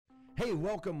Hey,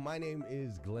 welcome. My name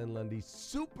is Glenn Lundy.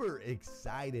 Super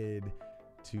excited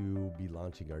to be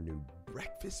launching our new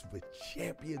Breakfast with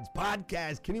Champions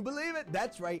podcast. Can you believe it?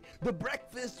 That's right. The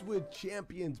Breakfast with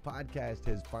Champions podcast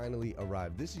has finally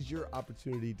arrived. This is your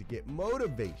opportunity to get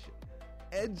motivation,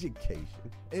 education,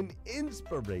 and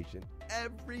inspiration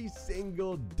every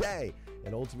single day.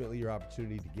 And ultimately, your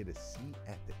opportunity to get a seat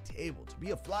at the table, to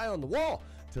be a fly on the wall,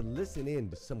 to listen in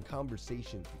to some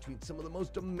conversations between some of the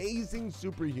most amazing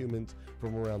superhumans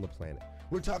from around the planet.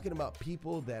 We're talking about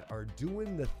people that are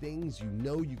doing the things you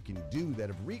know you can do, that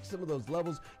have reached some of those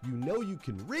levels you know you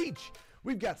can reach.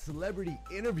 We've got celebrity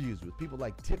interviews with people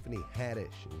like Tiffany Haddish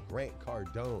and Grant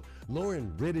Cardone,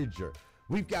 Lauren Rittiger.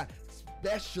 We've got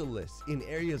specialists in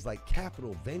areas like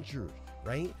capital ventures,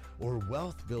 right? Or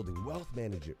wealth building, wealth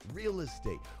management, real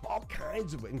estate, all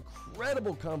kinds of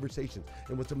incredible conversations.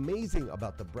 And what's amazing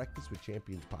about the Breakfast with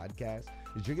Champions podcast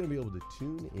is you're going to be able to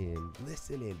tune in,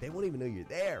 listen in. They won't even know you're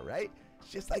there, right? It's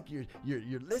just like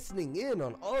you're listening in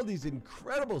on all these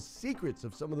incredible secrets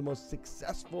of some of the most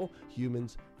successful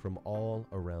humans from all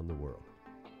around the world.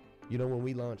 You know, when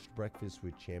we launched Breakfast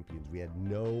with Champions, we had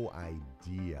no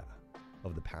idea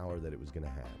of the power that it was going to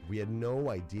have. We had no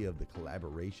idea of the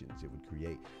collaborations it would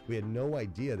create. We had no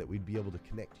idea that we'd be able to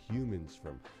connect humans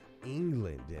from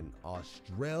England and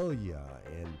Australia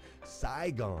and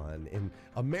Saigon and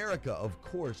America, of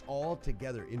course, all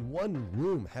together in one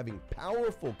room, having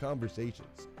powerful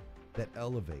conversations that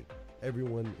elevate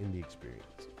everyone in the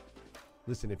experience.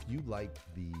 Listen, if you like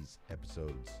these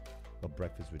episodes of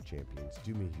Breakfast with Champions,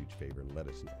 do me a huge favor and let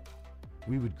us know.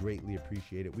 We would greatly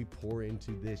appreciate it. We pour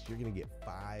into this. You're going to get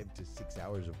 5 to 6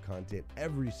 hours of content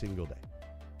every single day,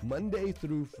 Monday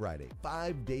through Friday,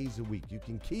 5 days a week. You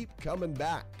can keep coming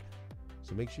back.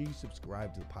 So make sure you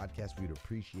subscribe to the podcast. We'd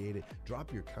appreciate it.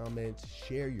 Drop your comments,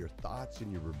 share your thoughts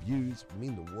and your reviews. It would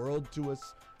mean the world to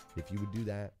us if you would do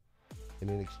that. And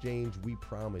in exchange, we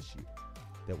promise you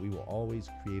that we will always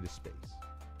create a space,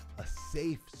 a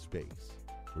safe space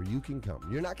where you can come.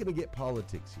 You're not going to get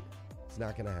politics here. It's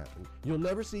not going to happen. You'll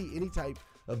never see any type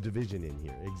of division in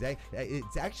here.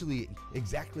 It's actually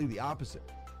exactly the opposite.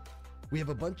 We have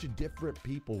a bunch of different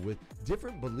people with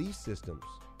different belief systems,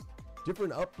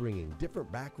 different upbringing, different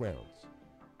backgrounds.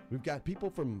 We've got people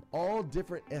from all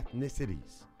different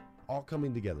ethnicities all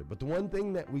coming together. But the one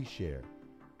thing that we share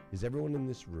is everyone in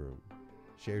this room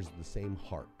shares the same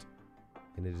heart.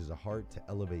 And it is a heart to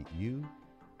elevate you,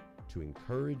 to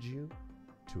encourage you,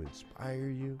 to inspire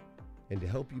you, and to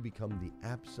help you become the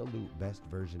absolute best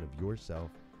version of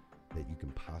yourself that you can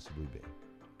possibly be.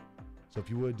 So if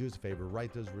you would, do us a favor,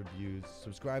 write those reviews,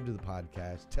 subscribe to the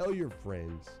podcast, tell your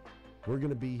friends. We're going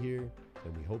to be here,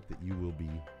 and we hope that you will be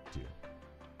too.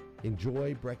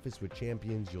 Enjoy Breakfast with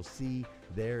Champions. You'll see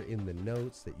there in the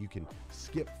notes that you can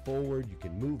skip forward, you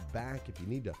can move back. If you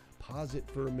need to pause it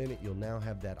for a minute, you'll now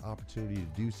have that opportunity to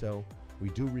do so. We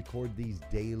do record these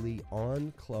daily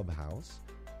on Clubhouse.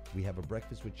 We have a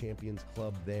Breakfast with Champions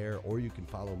club there, or you can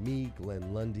follow me,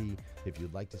 Glenn Lundy, if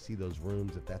you'd like to see those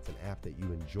rooms. If that's an app that you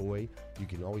enjoy, you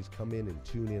can always come in and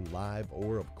tune in live,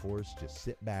 or of course, just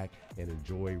sit back and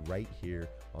enjoy right here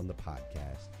on the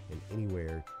podcast and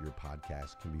anywhere your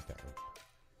podcast can be found.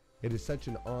 It is such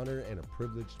an honor and a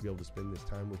privilege to be able to spend this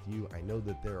time with you. I know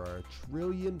that there are a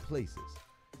trillion places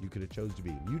you could have chose to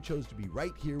be. You chose to be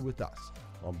right here with us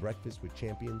on Breakfast with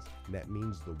Champions, and that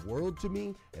means the world to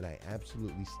me, and I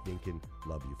absolutely stinking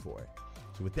love you for it.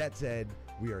 So with that said,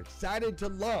 we are excited to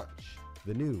launch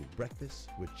the new Breakfast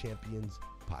with Champions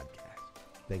podcast.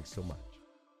 Thanks so much.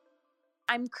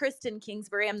 I'm Kristen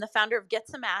Kingsbury. I'm the founder of Get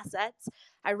Some Assets.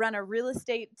 I run a real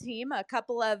estate team, a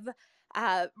couple of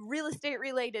real estate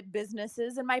related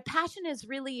businesses. And my passion is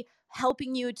really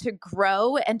helping you to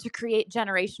grow and to create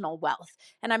generational wealth.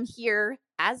 And I'm here,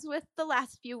 as with the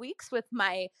last few weeks, with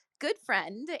my good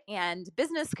friend and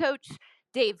business coach,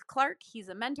 Dave Clark. He's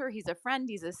a mentor. He's a friend.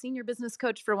 He's a senior business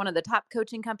coach for one of the top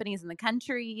coaching companies in the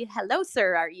country. Hello,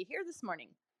 sir. Are you here this morning?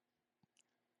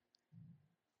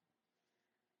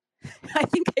 I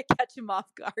think I catch him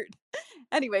off guard.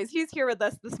 Anyways, he's here with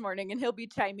us this morning and he'll be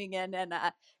chiming in and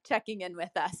checking in with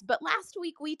us. But last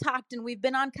week we talked, and we've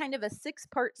been on kind of a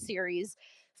 6-part series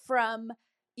from,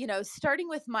 starting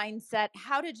with mindset,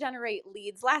 how to generate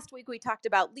leads. Last week we talked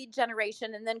about lead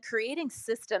generation and then creating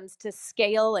systems to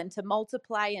scale and to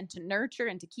multiply and to nurture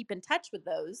and to keep in touch with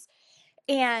those.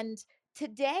 And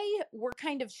today we're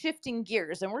kind of shifting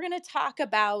gears and we're going to talk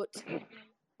about,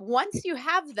 once you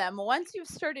have them, once you've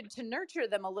started to nurture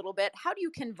them a little bit, how do you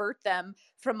convert them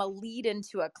from a lead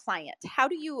into a client?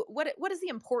 What is the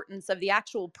importance of the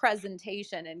actual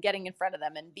presentation and getting in front of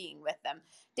them and being with them?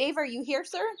 Dave, are you here,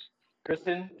 sir?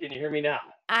 Kristen, can you hear me now?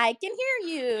 I can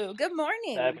hear you. Good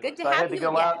morning. Good Fabulous. to I have had to you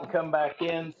go out and again. come back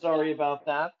in. Sorry about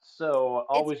that. So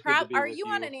always good to be Are with you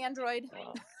on you. an Android?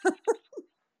 Uh,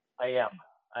 I am.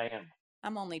 I am.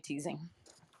 I'm only teasing.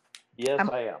 Yes, I'm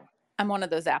I am. I'm one of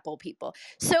those Apple people.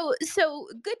 So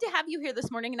good to have you here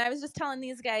this morning. And I was just telling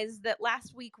these guys that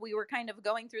last week we were kind of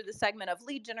going through the segment of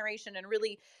lead generation and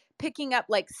really picking up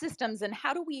like systems and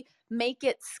how do we make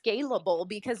it scalable?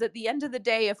 Because at the end of the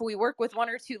day, if we work with one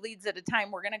or two leads at a time,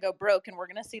 we're going to go broke and we're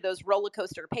going to see those roller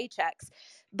coaster paychecks.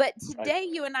 But Right. today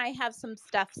you and I have some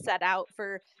stuff set out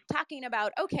for talking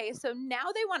about, okay, so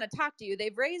now they want to talk to you.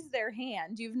 They've raised their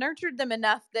hand. You've nurtured them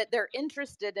enough that they're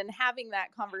interested in having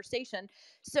that conversation.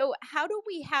 So, how do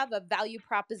we have a value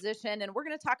proposition? And we're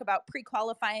going to talk about pre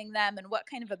qualifying them and what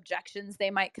kind of objections they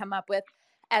might come up with,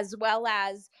 as well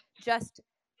as just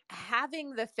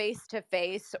having the face to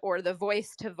face or the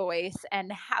voice to voice.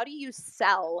 And how do you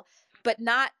sell, but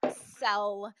not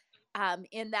sell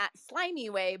in that slimy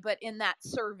way, but in that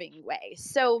serving way?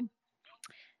 So,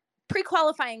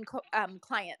 pre-qualifying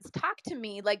clients, talk to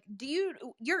me. Like, do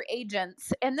your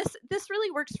agents, and this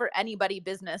really works for anybody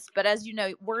business, but as you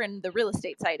know, we're in the real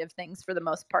estate side of things for the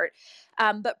most part.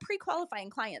 But pre-qualifying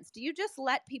clients, do you just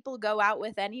let people go out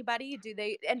with anybody? Do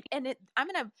they? I'm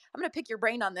gonna pick your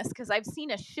brain on this because I've seen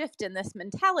a shift in this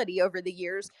mentality over the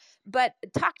years. But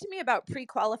talk to me about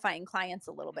pre-qualifying clients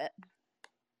a little bit.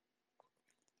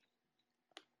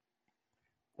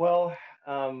 Well,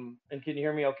 and can you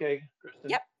hear me okay, Kristen?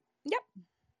 Yep. Yep.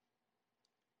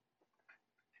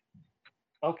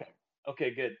 Okay. Okay,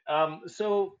 good.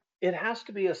 So it has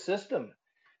to be a system.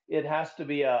 It has to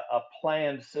be a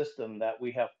planned system that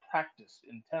we have practiced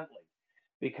intently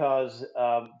because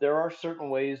there are certain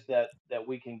ways that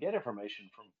we can get information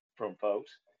from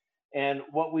folks. And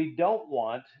what we don't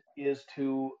want is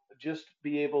to just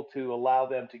be able to allow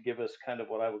them to give us kind of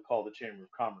what I would call the Chamber of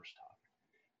Commerce talk,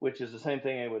 which is the same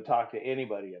thing I would talk to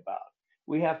anybody about.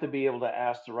 We have to be able to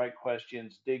ask the right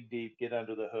questions, dig deep, get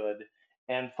under the hood,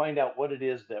 and find out what it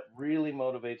is that really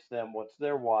motivates them, what's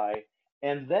their why,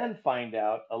 and then find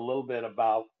out a little bit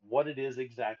about what it is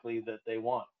exactly that they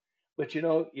want. But you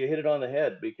hit it on the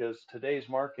head because today's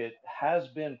market has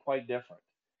been quite different.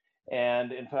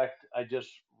 And in fact, I just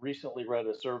recently read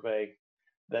a survey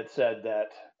that said that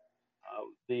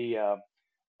the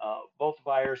both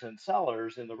buyers and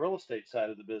sellers in the real estate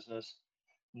side of the business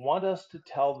want us to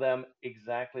tell them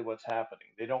exactly what's happening.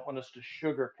 They don't want us to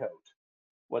sugarcoat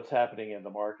what's happening in the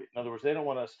market. In other words, they don't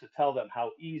want us to tell them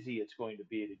how easy it's going to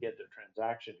be to get their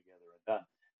transaction together and done.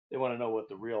 They want to know what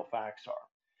the real facts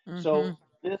are. Mm-hmm. So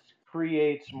this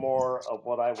creates more of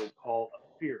what I would call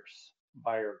a fierce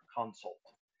buyer consult,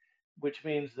 which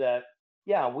means that,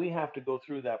 yeah, we have to go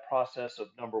through that process of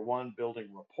number one, building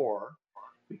rapport,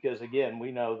 because again,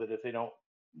 we know that if they don't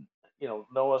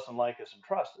know us and like us and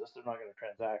trust us, they're not going to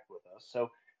transact with us. So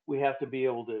we have to be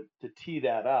able to tee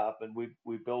that up, and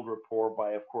we build rapport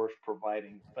by, of course,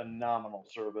 providing phenomenal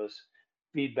service,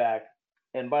 feedback.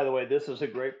 And by the way, this is a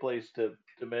great place to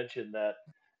mention that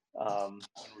when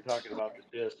we're talking about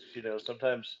the discs,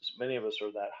 sometimes many of us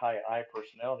are that high I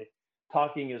personality.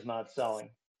 Talking is not selling.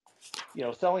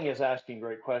 Selling is asking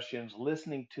great questions,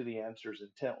 listening to the answers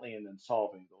intently, and then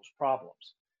solving those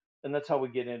problems. And that's how we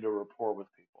get into rapport with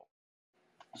people.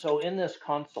 So in this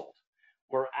consult,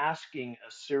 we're asking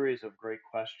a series of great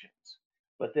questions,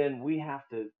 but then we have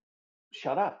to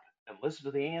shut up and listen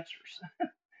to the answers,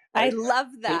 I right? love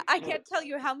So, that. I can't tell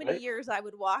you how many right? years I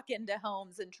would walk into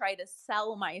homes and try to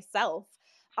sell myself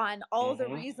on all the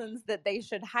Hmm. reasons that they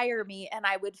should hire me. And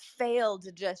I would fail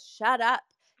to just shut up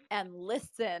and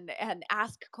listen and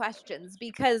ask questions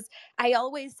because I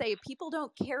always say people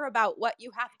don't care about what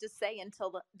you have to say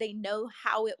until they know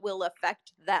how it will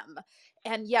affect them.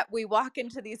 And yet we walk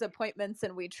into these appointments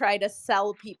and we try to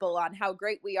sell people on how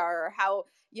great we are or how,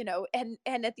 and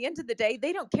at the end of the day,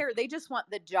 they don't care. They just want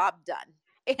the job done.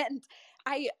 And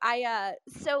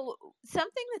so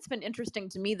something that's been interesting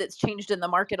to me that's changed in the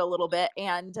market a little bit,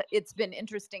 and it's been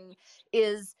interesting,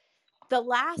 is the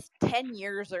last 10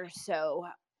 years or so,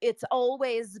 it's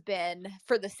always been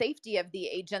for the safety of the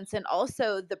agents and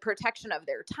also the protection of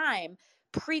their time.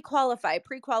 Pre-qualify,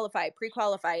 pre-qualify,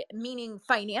 pre-qualify, meaning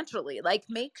financially, like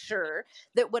make sure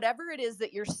that whatever it is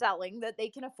that you're selling, that they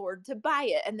can afford to buy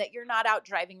it and that you're not out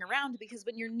driving around. Because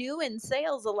when you're new in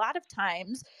sales, a lot of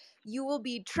times you will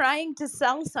be trying to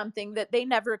sell something that they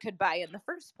never could buy in the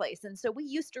first place. And so we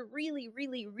used to really,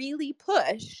 really, really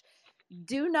push,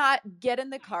 do not get in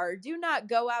the car, do not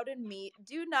go out and meet,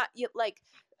 do not like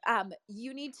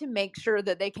you need to make sure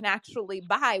that they can actually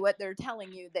buy what they're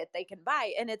telling you that they can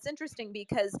buy. And it's interesting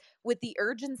because with the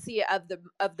urgency of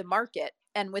the market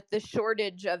and with the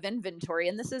shortage of inventory,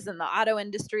 and this is in the auto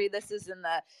industry, this is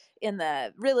in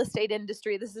the real estate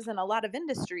industry, this is in a lot of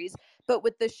industries, but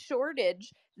with the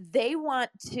shortage, they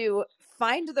want to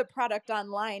find the product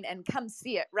online and come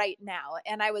see it right now.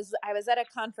 And I was at a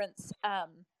conference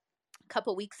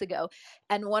couple weeks ago,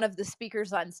 and one of the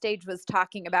speakers on stage was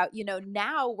talking about,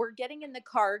 now we're getting in the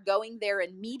car, going there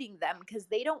and meeting them because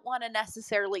they don't want to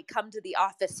necessarily come to the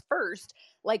office first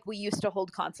like we used to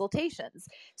hold consultations.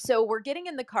 So we're getting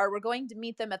in the car, we're going to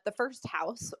meet them at the first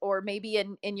house, or maybe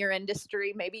in your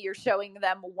industry, maybe you're showing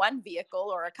them one vehicle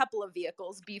or a couple of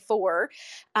vehicles before,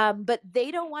 but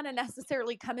they don't want to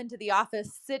necessarily come into the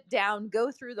office, sit down,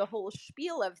 go through the whole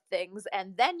spiel of things,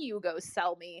 and then you go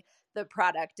sell me the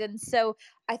product. And so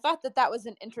I thought that was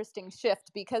an interesting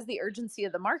shift because the urgency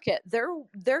of the market,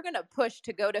 they're going to push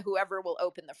to go to whoever will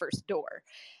open the first door.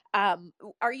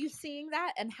 Are you seeing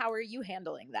that, and how are you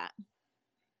handling that?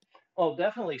 Oh,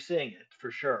 definitely seeing it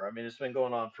for sure. I mean, it's been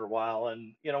going on for a while.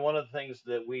 And, one of the things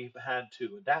that we've had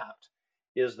to adapt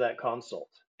is that consult.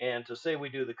 And to say we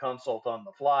do the consult on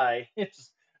the fly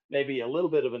is maybe a little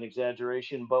bit of an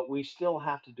exaggeration, but we still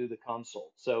have to do the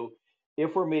consult. So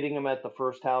if we're meeting them at the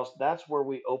first house, that's where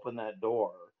we open that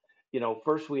door.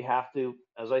 First we have to,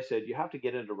 as I said, you have to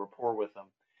get into rapport with them.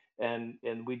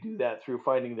 And we do that through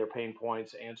finding their pain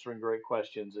points, answering great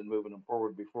questions, and moving them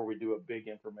forward before we do a big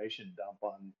information dump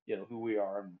on who we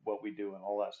are and what we do and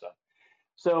all that stuff.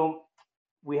 So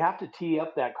we have to tee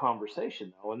up that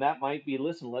conversation though, and that might be,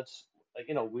 listen, let's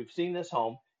we've seen this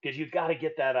home, because you've got to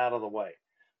get that out of the way.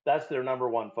 That's their number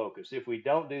one focus. If we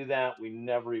don't do that, we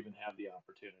never even have the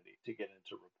opportunity to get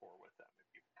into rapport with them.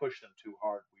 If you push them too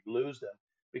hard, we lose them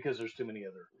because there's too many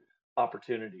other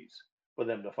opportunities for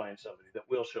them to find somebody that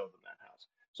will show them that house.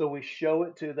 So we show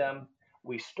it to them.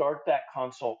 We start that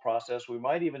consult process. We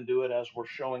might even do it as we're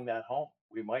showing that home.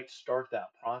 We might start that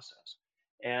process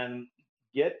and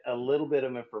get a little bit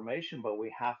of information, but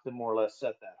we have to more or less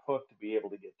set that hook to be able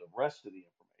to get the rest of the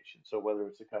information. So whether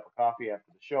it's a cup of coffee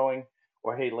after the showing,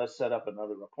 or hey, let's set up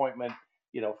another appointment,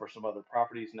 for some other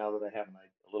properties now that I have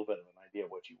a little bit of an idea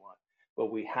of what you want.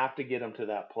 But we have to get them to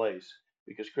that place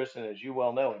because, Kristen, as you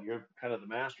well know, and you're kind of the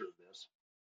master of this,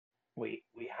 we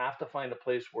have to find a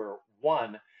place where,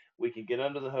 one, we can get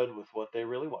under the hood with what they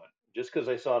really want. Just because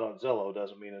they saw it on Zillow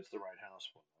doesn't mean it's the right house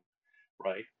for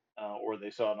them, right? Or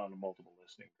they saw it on a multiple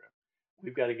listing group.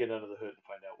 We've got to get under the hood and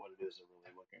find out what it is they're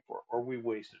really looking for, or we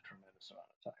waste a tremendous amount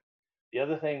of time. The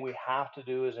other thing we have to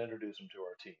do is introduce them to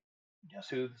our team. Guess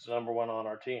who's number one on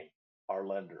our team? Our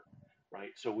lender,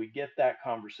 right? So we get that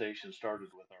conversation started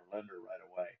with our lender right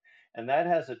away. And that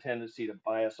has a tendency to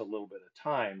buy us a little bit of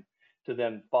time to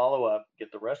then follow up,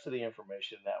 get the rest of the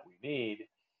information that we need,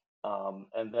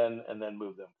 and then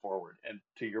move them forward. And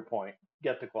to your point,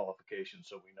 get the qualification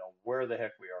so we know where the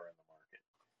heck we are in the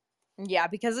market. Yeah,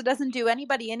 because it doesn't do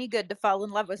anybody any good to fall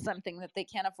in love with something that they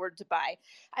can't afford to buy.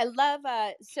 I love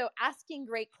so asking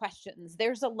great questions.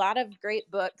 There's a lot of great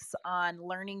books on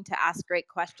learning to ask great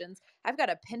questions. I've got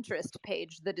a Pinterest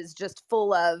page that is just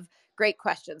full of great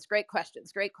questions, great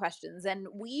questions, great questions. And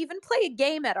we even play a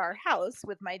game at our house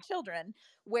with my children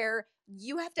where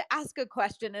you have to ask a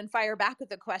question and fire back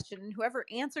with a question, and whoever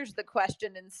answers the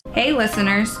question and Hey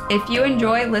listeners, if you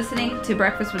enjoy listening to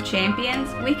Breakfast with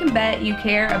Champions, we can bet you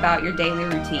care about your daily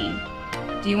routine.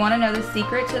 Do you want to know the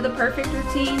secret to the perfect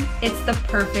routine? It's the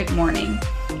perfect morning.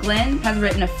 Glenn has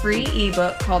written a free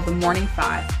ebook called The Morning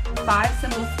 5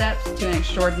 Simple Steps to an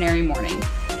Extraordinary Morning.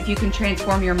 If you can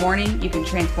transform your morning, you can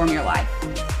transform your life.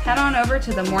 Head on over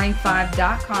to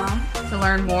themorning5.com to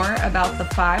learn more about the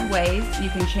 5 ways you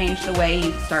can change the way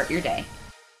you start your day.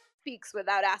 Speaks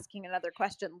without asking another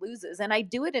question loses. And I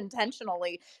do it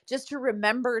intentionally just to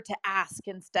remember to ask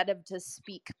instead of to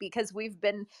speak, because we've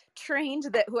been trained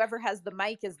that whoever has the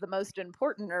mic is the most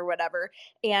important or whatever.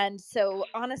 And so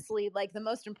honestly, like, the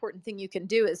most important thing you can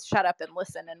do is shut up and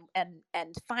listen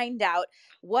and find out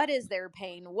what is their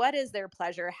pain, what is their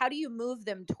pleasure, how do you move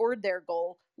them toward their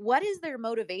goal, what is their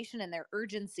motivation and their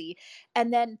urgency,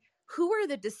 and then who are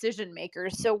the decision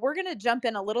makers. So we're going to jump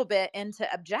in a little bit into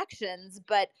objections,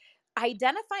 but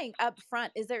identifying up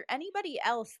front, is there anybody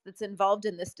else that's involved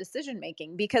in this decision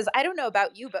making? Because I don't know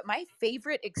about you, but my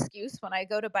favorite excuse when I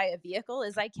go to buy a vehicle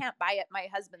is I can't buy it, my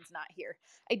husband's not here.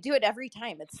 I do it every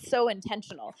time. It's so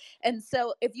intentional. And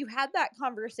so if you had that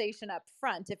conversation up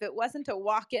front, if it wasn't a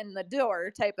walk in the door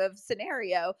type of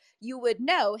scenario, you would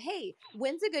know, hey,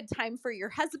 when's a good time for your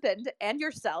husband and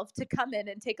yourself to come in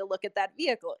and take a look at that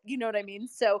vehicle? You know what I mean?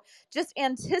 So just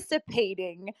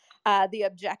anticipating the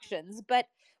objections. But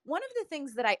one of the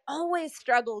things that I always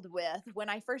struggled with when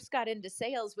I first got into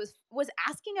sales was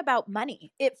asking about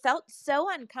money. It felt so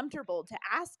uncomfortable to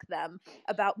ask them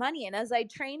about money. And as I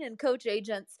train and coach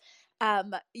agents,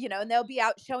 and they'll be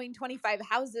out showing 25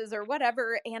 houses or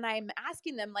whatever, and I'm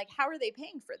asking them, like, how are they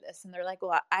paying for this? And they're like,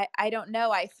 well, I don't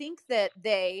know. I think that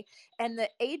and the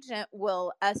agent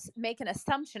will make an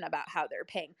assumption about how they're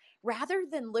paying, rather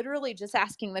than literally just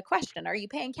asking the question, are you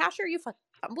paying cash or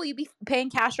will you be paying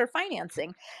cash or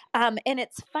financing? And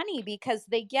it's funny because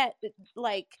they get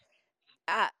like,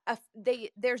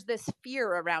 there's this fear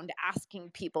around asking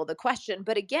people the question.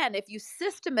 But again, if you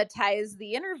systematize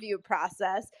the interview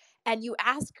process and you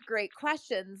ask great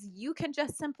questions, you can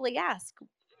just simply ask,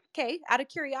 okay, out of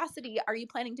curiosity, are you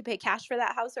planning to pay cash for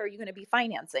that house, or are you going to be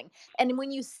financing? And when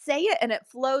you say it and it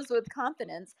flows with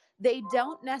confidence, they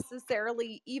don't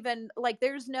necessarily even, like,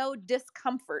 there's no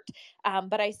discomfort.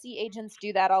 But I see agents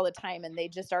do that all the time, and they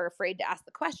just are afraid to ask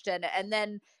the question. And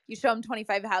then you show them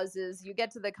 25 houses, you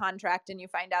get to the contract, and you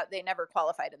find out they never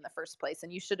qualified in the first place,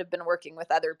 and you should have been working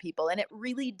with other people. And it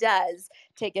really does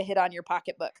take a hit on your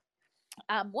pocketbook.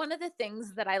 One of the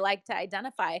things that I like to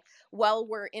identify while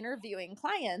we're interviewing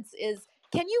clients is,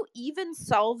 can you even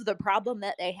solve the problem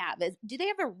that they have? Do they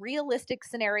have a realistic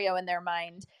scenario in their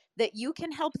mind that you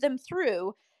can help them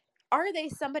through? Are they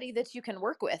somebody that you can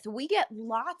work with? We get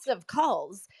lots of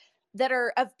calls that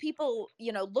are of people,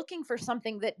 looking for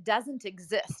something that doesn't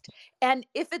exist. And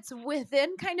if it's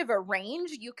within kind of a range,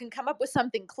 you can come up with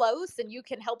something close and you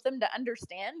can help them to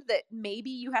understand that maybe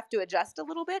you have to adjust a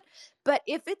little bit. But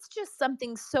if it's just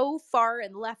something so far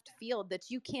in left field that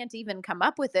you can't even come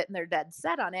up with it and they're dead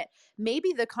set on it,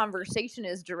 maybe the conversation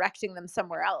is directing them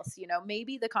somewhere else.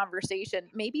 Maybe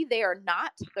maybe they are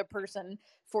not the person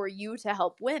for you to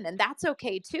help win. And that's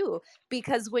okay too,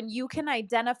 because when you can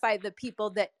identify the people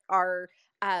that are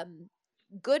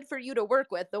good for you to work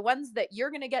with, the ones that you're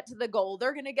going to get to the goal,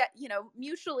 they're going to get,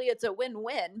 mutually it's a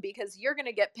win-win because you're going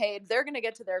to get paid, they're going to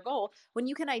get to their goal. When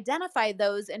you can identify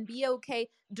those and be okay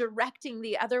directing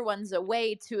the other ones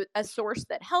away to a source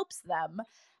that helps them,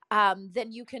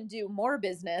 then you can do more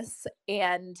business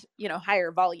and,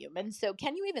 higher volume. And so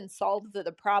can you even solve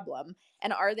the problem?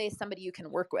 And are they somebody you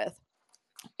can work with?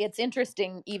 It's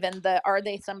interesting, even are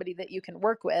they somebody that you can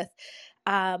work with?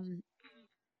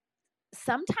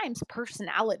 Sometimes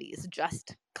personalities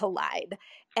just collide.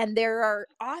 And there are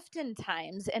often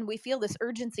times, and we feel this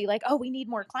urgency, like, oh, we need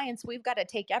more clients, we've got to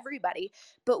take everybody.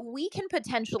 But we can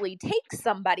potentially take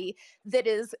somebody that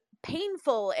is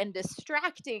painful and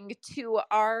distracting to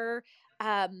our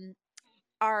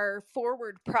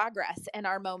forward progress and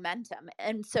our momentum.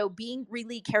 And so being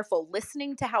really careful,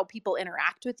 listening to how people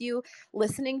interact with you,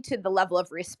 listening to the level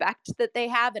of respect that they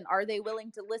have, and are they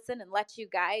willing to listen and let you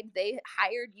guide? They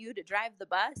hired you to drive the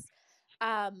bus.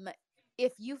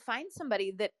 If you find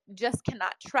somebody that just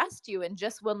cannot trust you and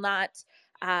just will not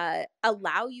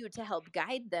allow you to help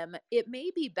guide them, it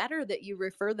may be better that you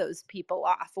refer those people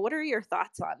off. What are your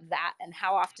thoughts on that? And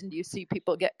how often do you see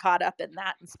people get caught up in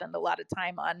that and spend a lot of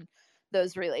time on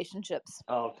those relationships?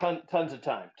 Oh, tons of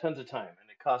time, and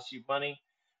it costs you money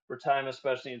for time,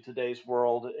 especially in today's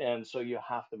world. And so you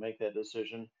have to make that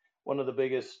decision. One of the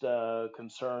biggest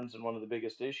concerns and one of the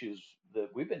biggest issues that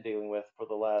we've been dealing with for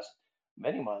the last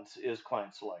many months is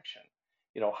client selection.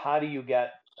 How do you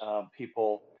get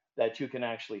people that you can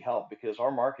actually help? Because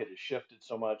our market has shifted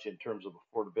so much in terms of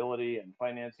affordability and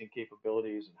financing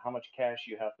capabilities and how much cash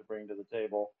you have to bring to the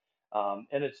table.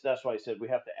 And that's why I said we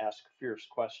have to ask fierce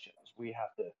questions. We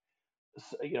have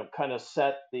to kind of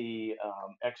set the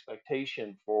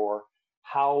expectation for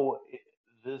how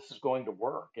this is going to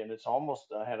work. And it's almost,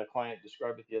 I had a client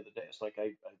describe it the other day. It's like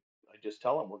I just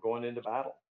tell them we're going into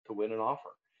battle to win an offer.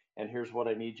 And here's what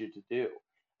I need you to do.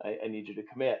 I need you to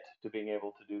commit to being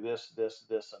able to do this, this,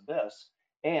 this, and this.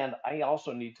 And I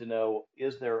also need to know,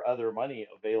 is there other money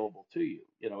available to you?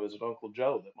 Is it Uncle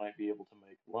Joe that might be able to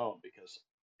make a loan? Because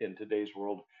in today's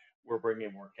world, we're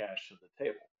bringing more cash to the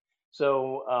table.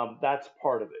 So that's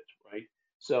part of it, right?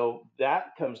 So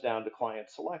that comes down to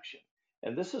client selection.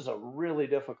 And this is a really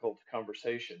difficult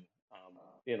conversation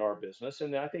in our business,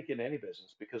 and I think in any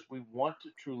business, because we want to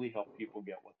truly help people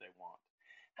get what they want.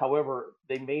 However,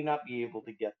 they may not be able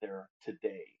to get there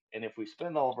today. And if we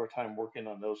spend all of our time working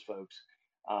on those folks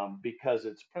because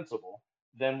it's principle,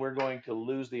 then we're going to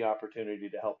lose the opportunity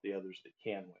to help the others that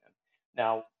can win.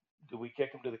 Now, do we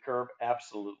kick them to the curb?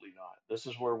 Absolutely not. This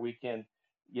is where we can,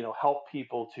 help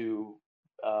people to,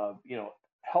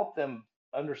 help them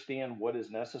understand what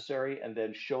is necessary and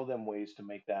then show them ways to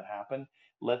make that happen.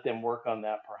 Let them work on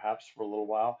that perhaps for a little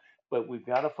while, but we've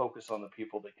got to focus on the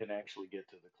people that can actually get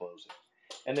to the closing.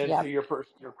 And then Yeah. to your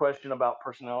question about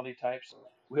personality types,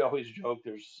 we always joke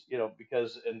there's,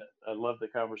 because, and I love the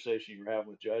conversation you were having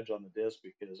with Judge on the disc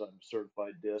because I'm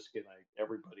certified disc and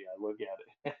everybody I look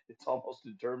at it, it's almost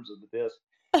in terms of the disc.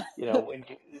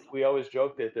 We always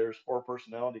joke that there's four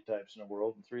personality types in the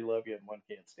world and three love you and one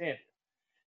can't stand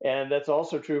you. And that's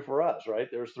also true for us, right?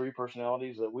 There's three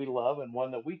personalities that we love and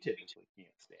one that we typically can't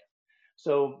stand.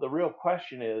 So the real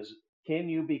question is, can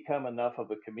you become enough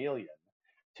of a chameleon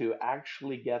to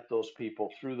actually get those people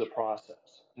through the process,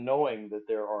 knowing that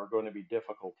there are going to be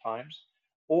difficult times?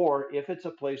 Or if it's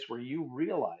a place where you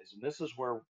realize, and this is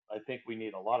where I think we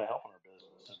need a lot of help in our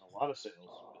business and a lot of sales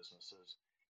businesses,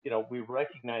 we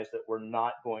recognize that we're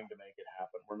not going to make it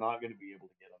happen. We're not going to be able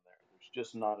to get them there. There's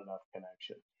just not enough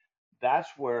connection. That's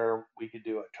where we could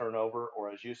do a turnover,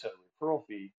 or as you said, a referral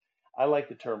fee. I like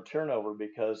the term turnover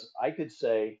because I could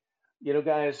say,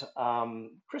 guys,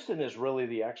 Kristen is really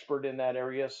the expert in that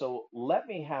area. So let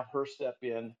me have her step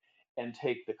in and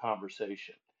take the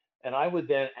conversation. And I would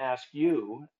then ask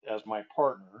you, as my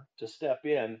partner, to step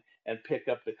in and pick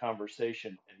up the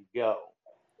conversation and go.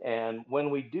 And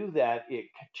when we do that, it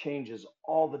changes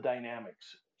all the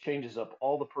dynamics, changes up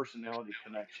all the personality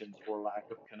connections or lack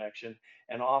of connection.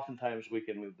 And oftentimes we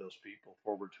can move those people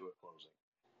forward to a closing.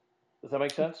 Does that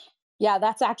make sense? Yeah,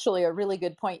 that's actually a really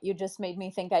good point. You just made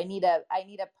me think I need a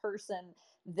person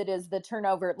that is the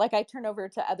turnover. Like I turn over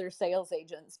to other sales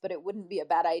agents, but it wouldn't be a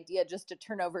bad idea just to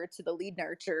turn over to the lead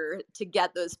nurture to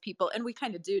get those people. And we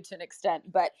kind of do to an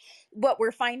extent, but what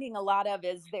we're finding a lot of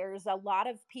is there's a lot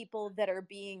of people that are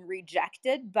being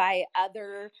rejected by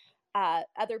other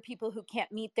people who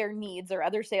can't meet their needs, or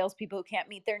other salespeople who can't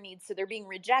meet their needs. So they're being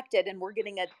rejected, and we're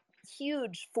getting a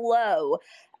huge flow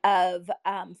of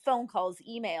phone calls,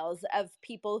 emails of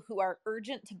people who are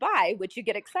urgent to buy, which you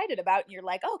get excited about, and you're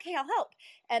like, oh, okay, I'll help.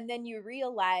 And then you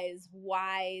realize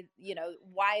why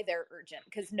they're urgent,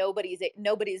 because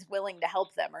nobody's willing to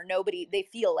help them, or they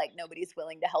feel like nobody's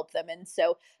willing to help them. And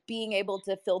so being able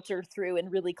to filter through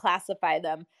and really classify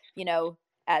them,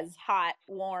 as hot,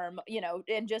 warm,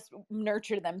 and just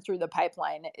nurture them through the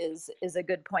pipeline is a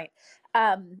good point.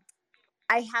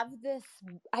 I have this,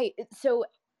 I, so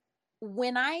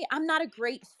when I'm not a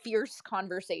great fierce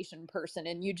conversation person,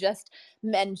 and you just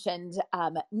mentioned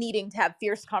needing to have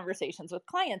fierce conversations with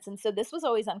clients. And so this was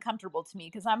always uncomfortable to me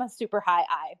because I'm a super high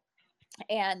I.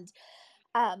 And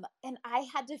I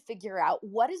had to figure out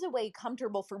what is a way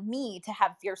comfortable for me to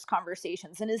have fierce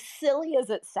conversations. And as silly as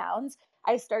it sounds,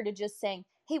 I started just saying,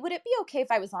 hey, would it be okay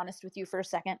if I was honest with you for a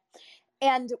second?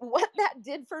 And what that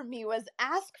did for me was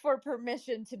ask for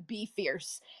permission to be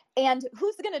fierce. And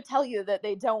who's going to tell you that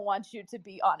they don't want you to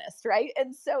be honest, right?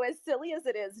 And so, as silly as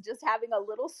it is, just having a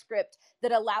little script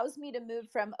that allows me to move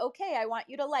from, okay, I want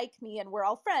you to like me and we're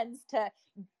all friends, to,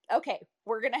 okay,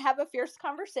 we're going to have a fierce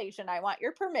conversation. I want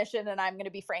your permission and I'm going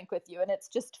to be frank with you. And it's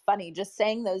just funny, just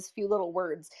saying those few little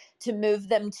words to move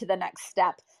them to the next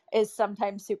step is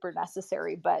sometimes super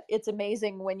necessary. But it's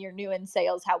amazing when you're new in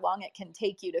sales how long it can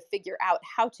take you to figure out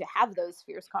how to have those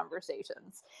fierce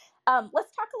conversations.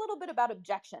 Let's talk a little bit about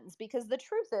objections, because the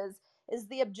truth is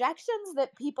the objections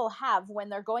that people have when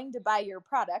they're going to buy your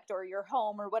product or your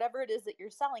home or whatever it is that you're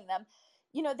selling them,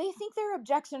 they think their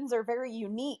objections are very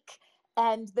unique.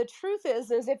 And the truth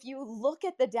is if you look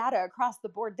at the data across the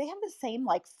board, they have the same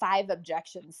like 5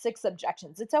 objections, 6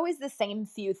 objections. It's always the same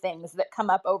few things that come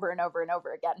up over and over and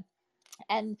over again.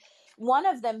 And one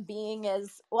of them being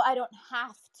is, well, I don't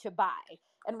have to buy.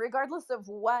 And regardless of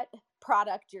what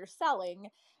product you're selling,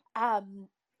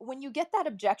 when you get that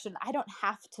objection, I don't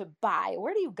have to buy,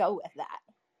 where do you go with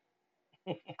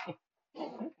that?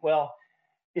 Well,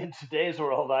 in today's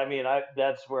world,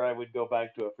 that's where I would go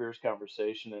back to a fierce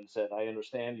conversation and said, I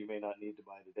understand you may not need to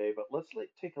buy today, but let's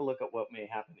take a look at what may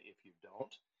happen if you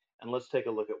don't, and let's take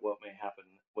a look at what may happen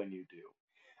when you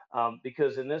do.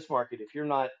 Because in this market, if you're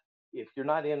not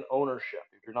in ownership,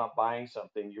 if you're not buying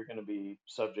something, you're going to be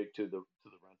subject to the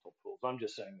rental pools. I'm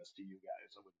just saying this to you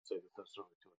guys. I wouldn't say this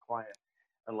necessarily to a client,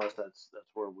 unless that's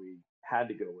where we had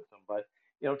to go with them. But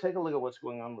take a look at what's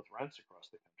going on with rents across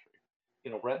the country.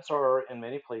 Rents are in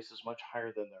many places much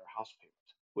higher than their house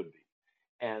payment would be.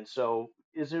 And so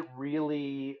is it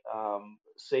really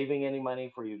saving any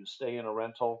money for you to stay in a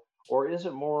rental, or is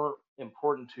it more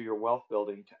important to your wealth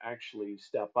building to actually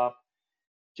step up,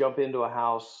 jump into a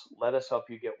house, let us help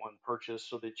you get one purchased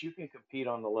so that you can compete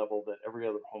on the level that every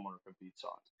other homeowner competes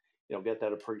on. Get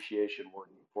that appreciation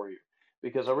working for you.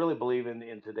 Because I really believe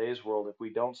in today's world, if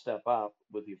we don't step up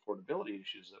with the affordability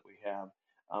issues that we have,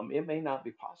 it may not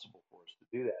be possible for us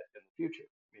to do that in the future.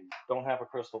 I mean, don't have a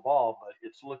crystal ball, but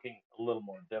it's looking a little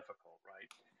more difficult, right?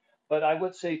 But I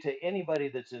would say to anybody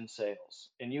that's in sales,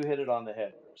 and you hit it on the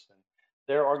head, Kristen,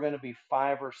 there are going to be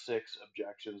 5 or 6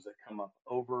 objections that come up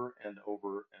over and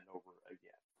over and over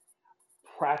again.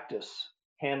 Practice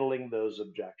handling those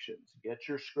objections. Get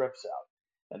your scripts out.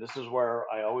 And this is where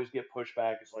I always get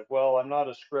pushback. It's like, well, I'm not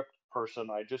a script person.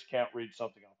 I just can't read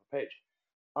something off a page.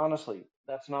 Honestly,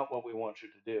 that's not what we want you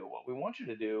to do. What we want you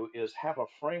to do is have a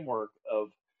framework of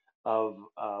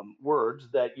words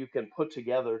that you can put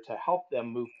together to help them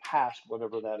move past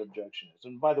whatever that objection is.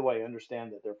 And by the way,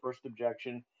 understand that their first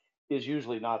objection is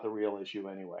usually not the real issue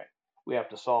anyway. We have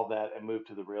to solve that and move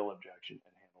to the real objection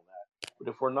and handle that.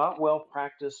 But if we're not well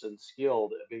practiced and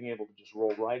skilled at being able to just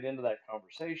roll right into that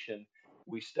conversation,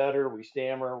 we stutter, we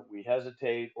stammer, we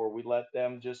hesitate, or we let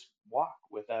them just walk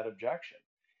with that objection.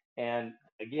 And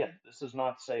again, this is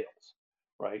not sales,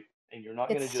 right? And you're not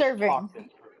going It's to just serving. talk them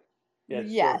through.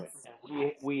 It's Yes. serving.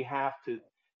 And we have to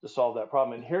solve that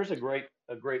problem. And here's a great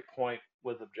point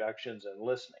with objections and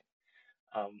listening.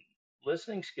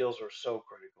 Listening skills are so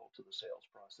critical to the sales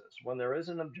process. When there is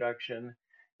an objection,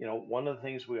 one of the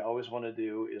things we always want to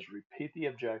do is repeat the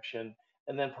objection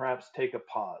and then perhaps take a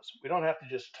pause. We don't have to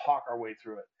just talk our way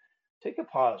through it. Take a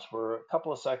pause for a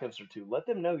couple of seconds or two. Let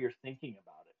them know you're thinking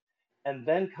about it, and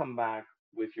then come back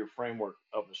with your framework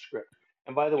of the script.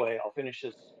 And by the way, I'll finish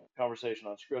this conversation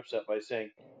on script set by saying,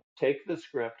 take the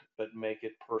script, but make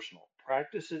it personal.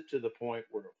 Practice it to the point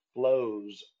where it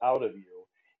flows out of you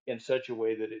in such a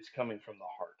way that it's coming from the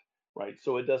heart, right?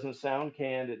 So it doesn't sound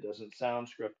canned, it doesn't sound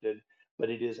scripted, but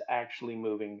it is actually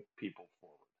moving people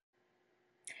forward.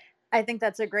 I think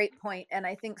that's a great point. And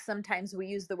I think sometimes we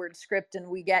use the word script and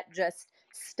we get just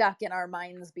stuck in our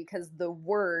minds because the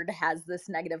word has this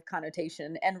negative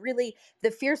connotation. And really,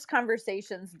 the fierce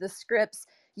conversations, the scripts,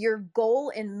 your goal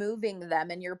in moving them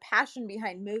and your passion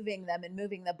behind moving them and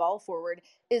moving the ball forward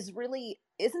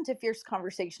isn't a fierce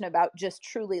conversation about just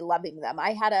truly loving them.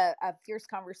 I had a fierce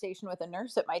conversation with a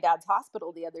nurse at my dad's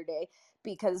hospital the other day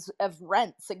because of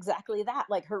rents, exactly that.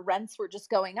 Like, her rents were just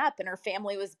going up and her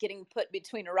family was getting put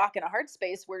between a rock and a hard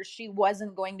space where she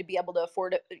wasn't going to be able to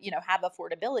afford it, have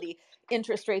affordability.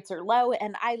 Interest rates are low.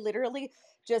 And I literally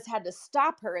just had to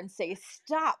stop her and say,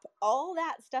 stop all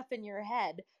that stuff in your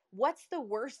head. What's the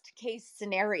worst case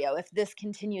scenario if this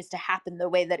continues to happen the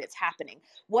way that it's happening?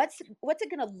 What's it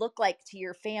going to look like to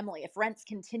your family if rents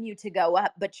continue to go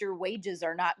up, but your wages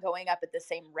are not going up at the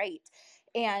same rate?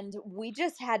 And we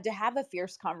just had to have a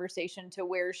fierce conversation to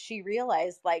where she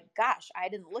realized, like, gosh, I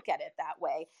didn't look at it that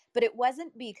way. But it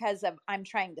wasn't because of I'm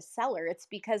trying to sell her. It's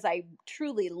because I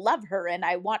truly love her and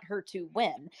I want her to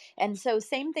win. And so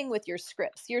same thing with your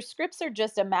scripts. Your scripts are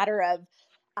just a matter of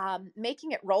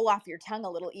making it roll off your tongue a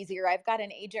little easier. I've got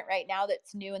an agent right now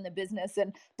that's new in the business,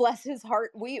 and bless his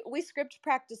heart, we script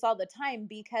practice all the time,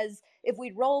 because if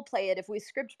we role play it, if we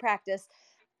script practice,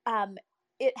 um,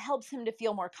 it helps him to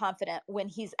feel more confident when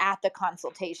he's at the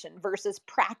consultation versus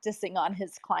practicing on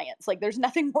his clients. Like, there's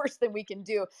nothing worse than we can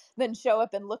do than show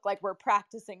up and look like we're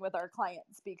practicing with our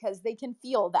clients, because they can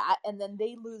feel that and then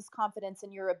they lose confidence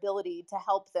in your ability to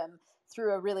help them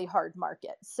through a really hard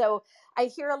market. So I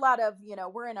hear a lot of,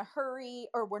 we're in a hurry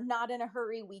or we're not in a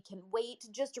hurry, we can wait.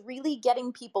 Just really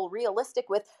getting people realistic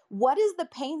with what is the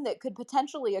pain that could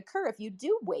potentially occur if you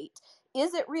do wait.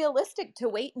 Is it realistic to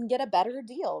wait and get a better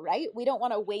deal, right? We don't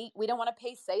want to wait. We don't want to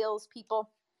pay salespeople.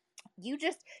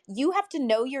 You have to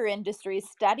know your industry,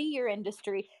 study your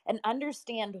industry, and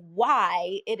understand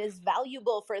why it is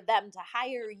valuable for them to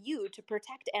hire you to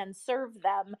protect and serve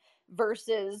them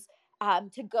versus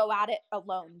to go at it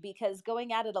alone, because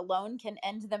going at it alone can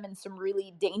end them in some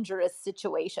really dangerous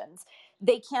situations.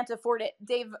 They can't afford it.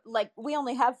 Dave, like, we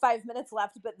only have 5 minutes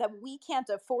left, but the we can't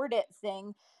afford it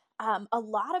thing, a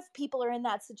lot of people are in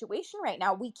that situation right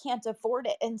now. We can't afford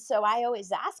it. And so I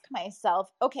always ask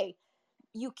myself, okay,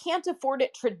 you can't afford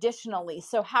it traditionally,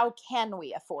 so how can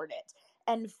we afford it?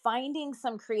 And finding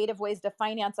some creative ways to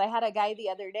finance. I had a guy the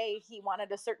other day, he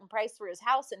wanted a certain price for his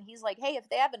house, and he's like, hey, if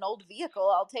they have an old vehicle,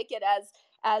 I'll take it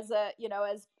as a,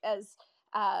 as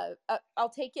I'll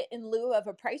take it in lieu of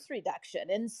a price reduction.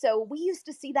 And so we used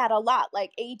to see that a lot,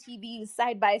 like ATVs,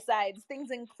 side by sides,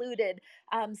 things included,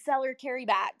 seller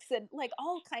carrybacks, and like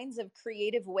all kinds of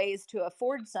creative ways to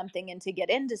afford something and to get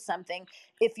into something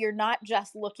if you're not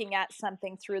just looking at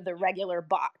something through the regular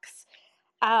box.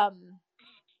 Um,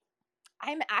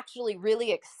 I'm actually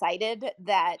really excited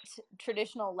that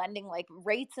traditional lending, like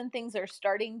rates and things, are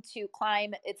starting to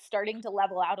climb. It's starting to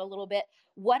level out a little bit.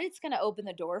 What it's going to open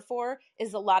the door for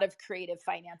is a lot of creative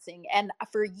financing. And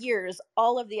for years,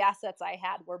 all of the assets I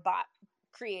had were bought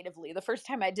creatively. The first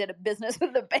time I did a business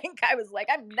with a bank, I was like,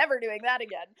 I'm never doing that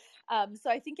again. So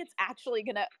I think it's actually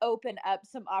going to open up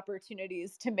some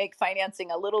opportunities to make financing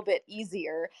a little bit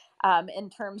easier in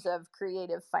terms of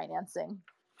creative financing.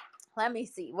 Let me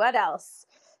see what else.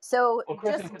 So Well,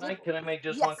 just Kristen, can I make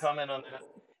just one yes, comment on that?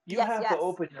 You yes, have to yes.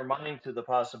 open your mind to the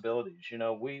possibilities. You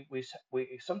know, we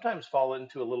sometimes fall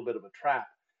into a little bit of a trap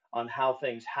on how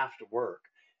things have to work.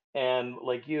 And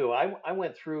like you, I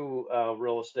went through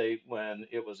real estate when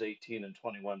it was 18 and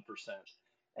 21%.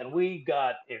 And we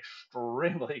got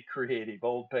extremely creative,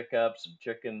 old pickups and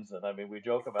chickens, and I mean, we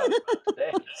joke about it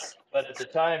today. But at the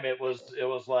time, it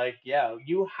was like, yeah,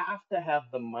 you have to have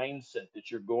the mindset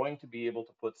that you're going to be able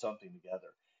to put something together.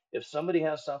 If somebody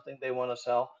has something they want to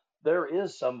sell, there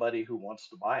is somebody who wants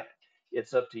to buy it.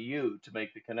 It's up to you to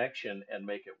make the connection and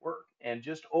make it work. And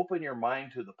just open your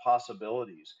mind to the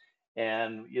possibilities,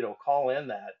 and call in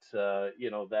that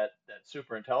that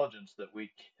super intelligence that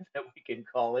we that we can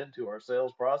call into our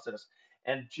sales process,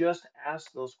 and just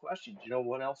ask those questions.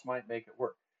 What else might make it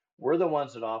work? We're the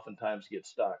ones that oftentimes get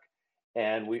stuck,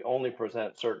 and we only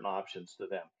present certain options to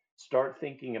them. Start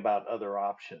thinking about other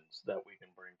options that we can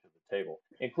bring to the table,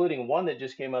 including one that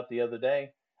just came up the other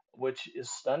day, which is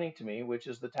stunning to me, which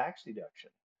is the tax deduction,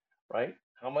 right?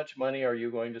 How much money are you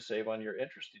going to save on your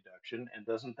interest deduction? And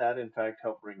doesn't that, in fact,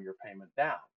 help bring your payment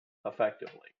down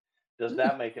effectively? Does Mm,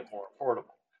 that make it more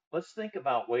affordable? Let's think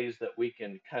about ways that we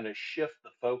can kind of shift the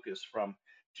focus from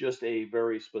just a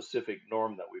very specific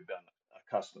norm that we've been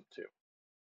accustomed to.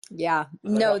 yeah,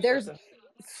 Does that no, help, there's Kristen?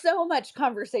 so much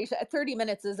conversation. 30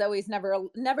 minutes is always never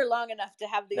long enough to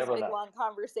have these Never big enough. long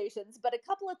conversations. But a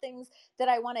couple of things that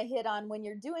I want to hit on: when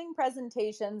you're doing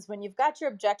presentations, when you've got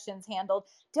your objections handled,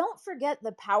 don't forget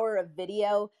the power of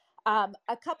video.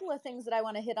 A couple of things that I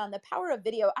want to hit on: the power of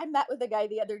video. I met with a guy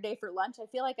the other day for lunch. I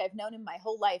feel like I've known him my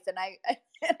whole life, and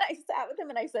and I sat with him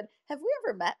and I said, "Have we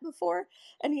ever met before?"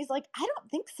 And he's like, "I don't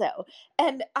think so."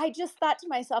 And I just thought to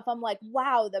myself, I'm like,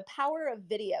 wow, the power of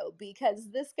video,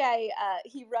 because this guy,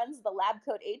 he runs the Lab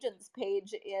Coat Agents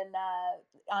page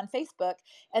on Facebook,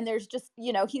 and there's just,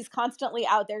 he's constantly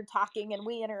out there talking, and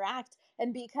we interact.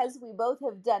 And because we both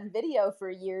have done video for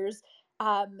years,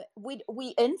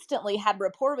 we instantly had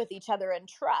rapport with each other and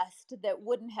trust that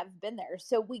wouldn't have been there.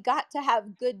 So we got to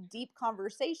have good, deep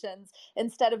conversations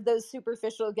instead of those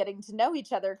superficial getting to know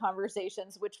each other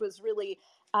conversations, which was really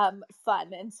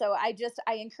fun. And so I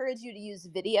encourage you to use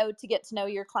video to get to know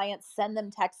your clients. Send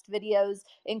them text videos,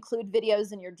 include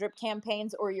videos in your drip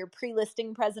campaigns or your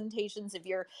pre-listing presentations. If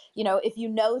you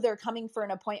know they're coming for an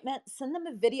appointment, send them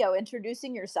a video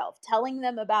introducing yourself, telling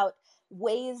them about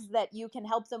ways that you can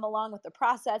help them along with the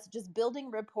process, just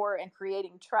building rapport and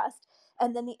creating trust.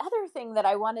 And then the other thing that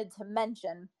I wanted to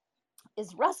mention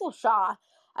is Russell Shaw.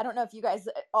 I don't know if you guys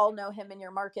all know him in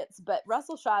your markets, but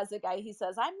Russell Shaw is a guy. He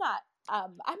says, I'm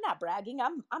not bragging.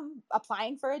 I'm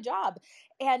applying for a job."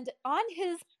 And on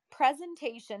his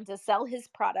presentation to sell his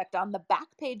product, on the back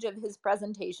page of his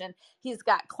presentation, he's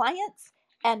got clients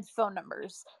and phone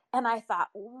numbers. And I thought,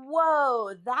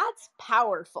 whoa, that's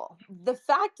powerful. The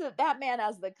fact that that man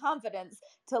has the confidence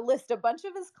to list a bunch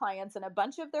of his clients and a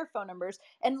bunch of their phone numbers,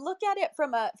 and look at it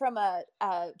from a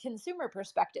consumer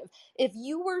perspective. If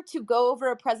you were to go over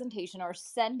a presentation or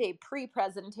send a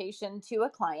pre-presentation to a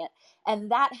client, and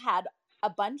that had a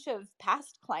bunch of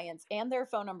past clients and their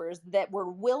phone numbers that were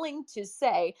willing to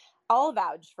say, "I'll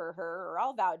vouch for her," or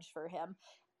 "I'll vouch for him,"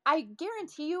 I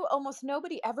guarantee you almost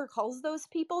nobody ever calls those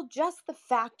people. Just the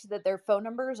fact that their phone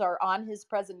numbers are on his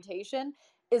presentation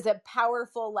is a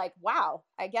powerful, like, wow,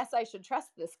 I guess I should trust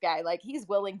this guy. Like, he's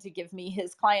willing to give me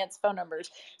his clients' phone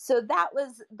numbers. So that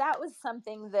was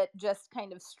something that just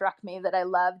kind of struck me that I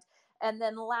loved. And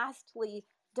then lastly,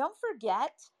 don't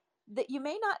forget that you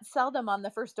may not sell them on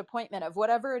the first appointment of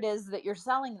whatever it is that you're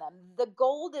selling them. The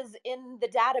gold is in the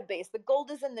database. The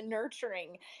gold is in the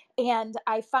nurturing. And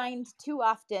I find too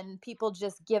often people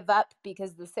just give up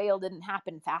because the sale didn't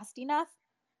happen fast enough.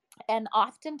 And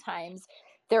oftentimes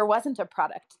there wasn't a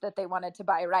product that they wanted to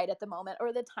buy right at the moment,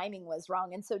 or the timing was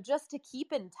wrong. And so just to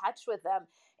keep in touch with them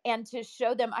and to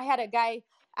show them. I had a guy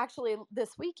actually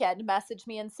this weekend message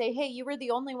me and say, hey, you were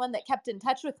the only one that kept in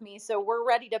touch with me, so we're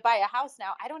ready to buy a house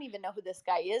now. I don't even know who this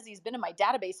guy is. He's been in my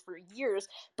database for years,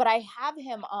 but I have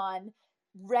him on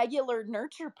regular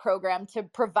nurture program to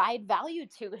provide value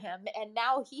to him. And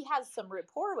now he has some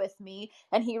rapport with me,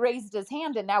 and he raised his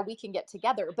hand, and now we can get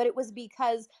together. But it was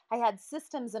because I had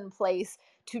systems in place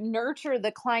to nurture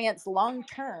the clients long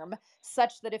term,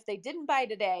 such that if they didn't buy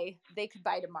today, they could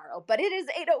buy tomorrow. But it is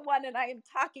 8:01 and I am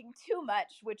talking too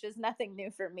much, which is nothing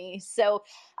new for me. So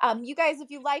you guys, if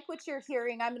you like what you're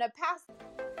hearing, I'm going to pass.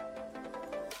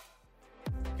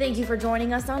 Thank you for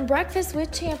joining us on Breakfast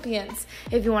with Champions.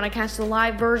 If you want to catch the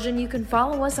live version, you can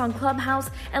follow us on Clubhouse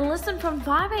and listen from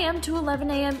 5 a.m. to 11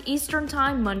 a.m. Eastern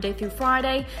Time, Monday through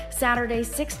Friday,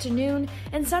 Saturdays 6 to noon,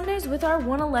 and Sundays with our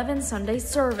 111 Sunday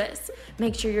service.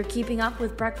 Make sure you're keeping up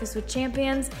with Breakfast with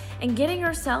Champions and getting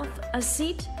yourself a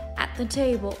seat at the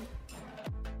table.